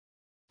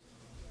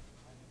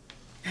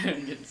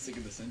I'm getting sick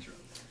of this intro.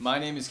 My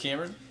name is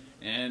Cameron,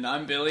 And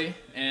I'm Billy,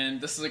 and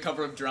this is a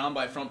cover of Drown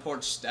by Front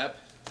Porch Step.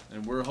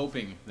 and we're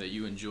hoping that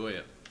you enjoy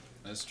it,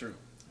 That's true.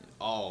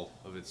 all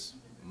of its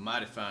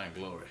mighty fine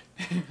glory.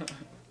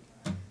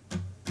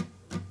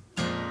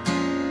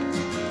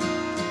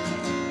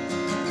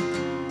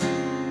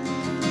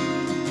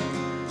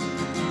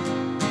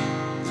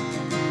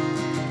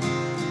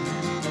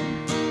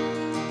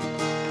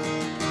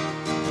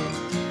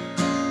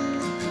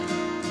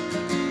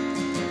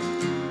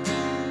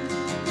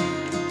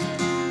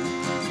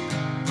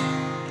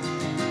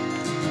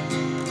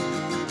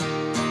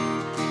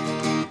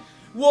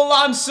 Well,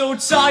 I'm so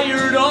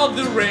tired of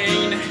the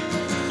rain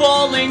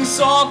falling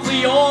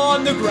softly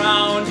on the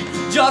ground,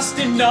 just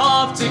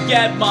enough to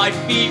get my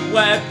feet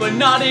wet, but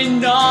not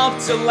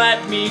enough to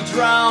let me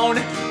drown.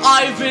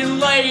 I've been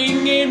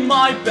laying in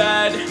my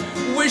bed,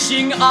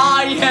 wishing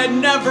I had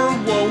never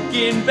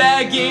woken,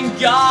 begging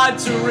God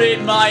to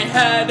rid my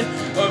head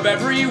of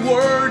every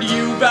word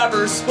you've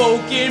ever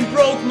spoken.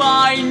 Broke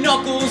my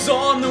knuckles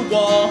on the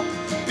wall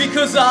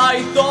because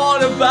I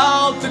thought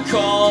about the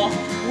call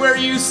where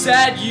you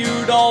said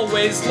you'd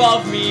always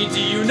love me.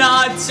 Do you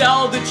not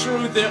tell the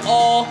truth at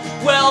all?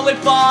 Well,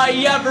 if I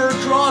ever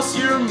cross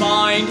your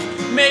mind,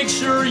 make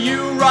sure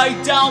you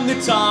write down the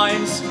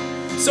times,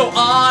 so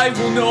I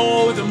will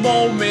know the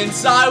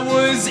moments I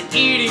was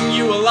eating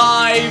you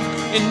alive.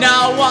 And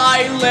now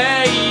I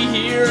lay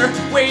here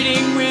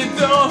waiting with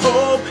the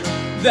hope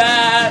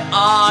that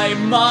I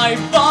might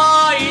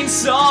find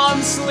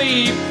some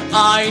sleep.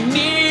 I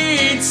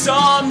need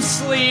some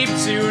sleep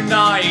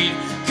tonight,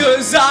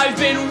 'cause I've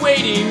been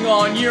waiting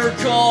on your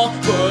call,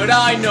 but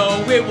I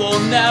know it will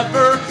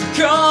never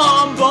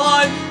come.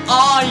 But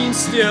I'm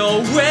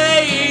still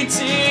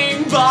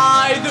waiting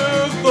by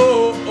the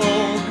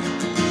phone.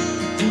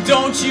 And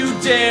don't you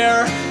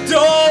dare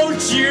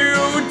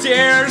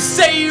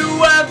say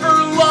you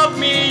ever loved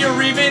me,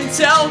 or even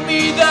tell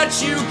me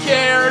that you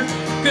cared,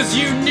 'cause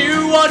you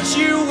knew what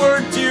you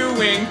were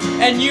doing,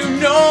 and you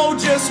know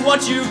just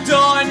what you've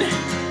done.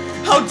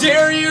 How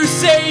dare you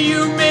say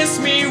you miss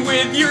me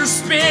with your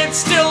spit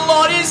still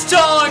on his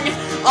tongue?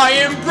 I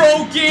am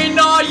broken,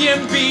 I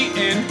am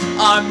beaten,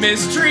 I'm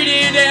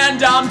mistreated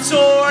and I'm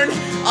torn.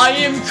 I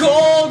am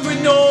cold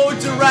with no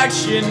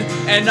direction,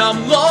 and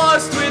I'm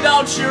lost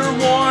without your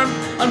warmth.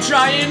 I'm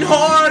trying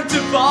hard to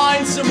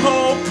find some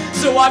hope,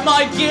 so I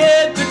might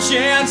get the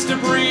chance to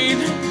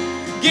breathe.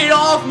 Get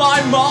off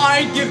my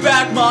mind, get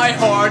back my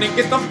heart, and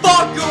get the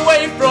fuck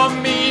away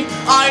from me.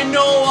 I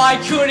know I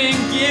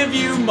couldn't give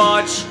you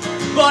much,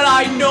 but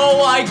I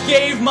know I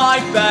gave my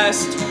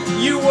best.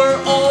 You were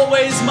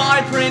always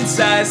my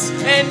princess,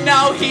 and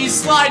now he's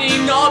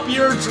sliding up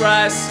your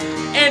dress.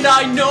 And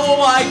I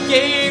know I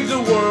gave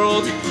the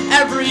world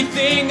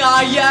everything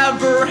I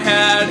ever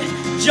had.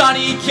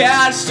 Johnny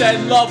Cash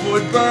said love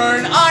would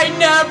burn. I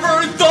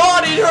never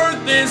thought it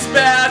hurt this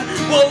bad.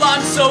 Well,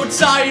 I'm so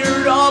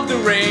tired of the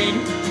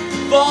rain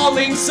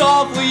falling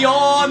softly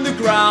on the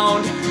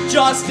ground,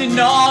 just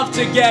enough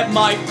to get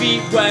my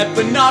feet wet,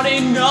 but not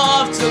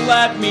enough to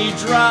let me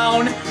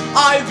drown.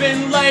 I've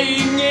been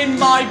laying in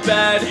my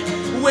bed,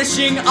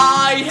 wishing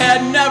I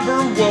had never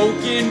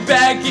woken,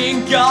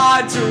 begging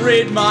God to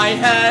rid my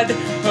head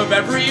of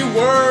every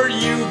word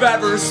you've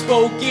ever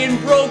spoken.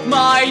 Broke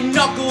my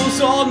knuckles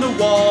on the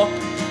wall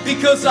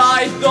because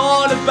I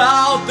thought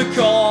about the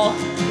call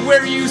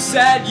where you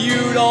said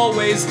you'd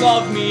always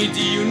love me.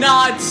 Do you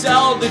not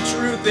tell the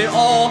truth at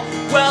all?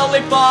 Well,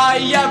 if I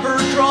ever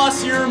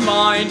cross your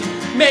mind,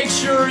 make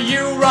sure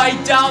you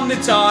write down the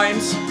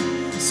times,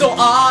 so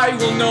I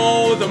will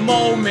know the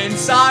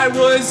moments I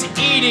was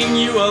eating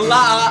you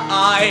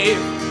alive.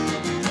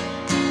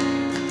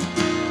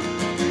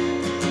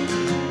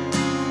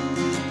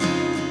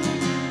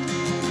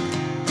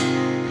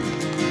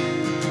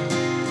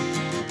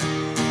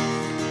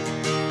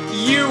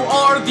 You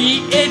are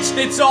the itch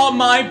that's on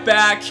my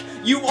back.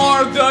 You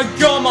are the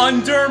gum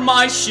under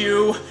my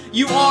shoe.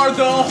 You are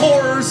the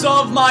horrors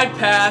of my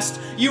past.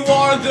 You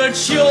are the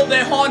chill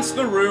that haunts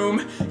the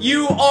room.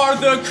 You are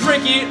the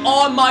cricket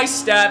on my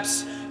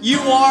steps. You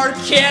are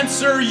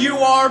cancer, you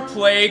are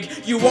plague.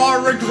 You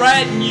are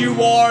regret and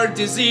you are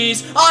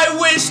disease. I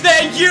wish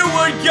that you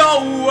would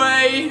go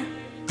away.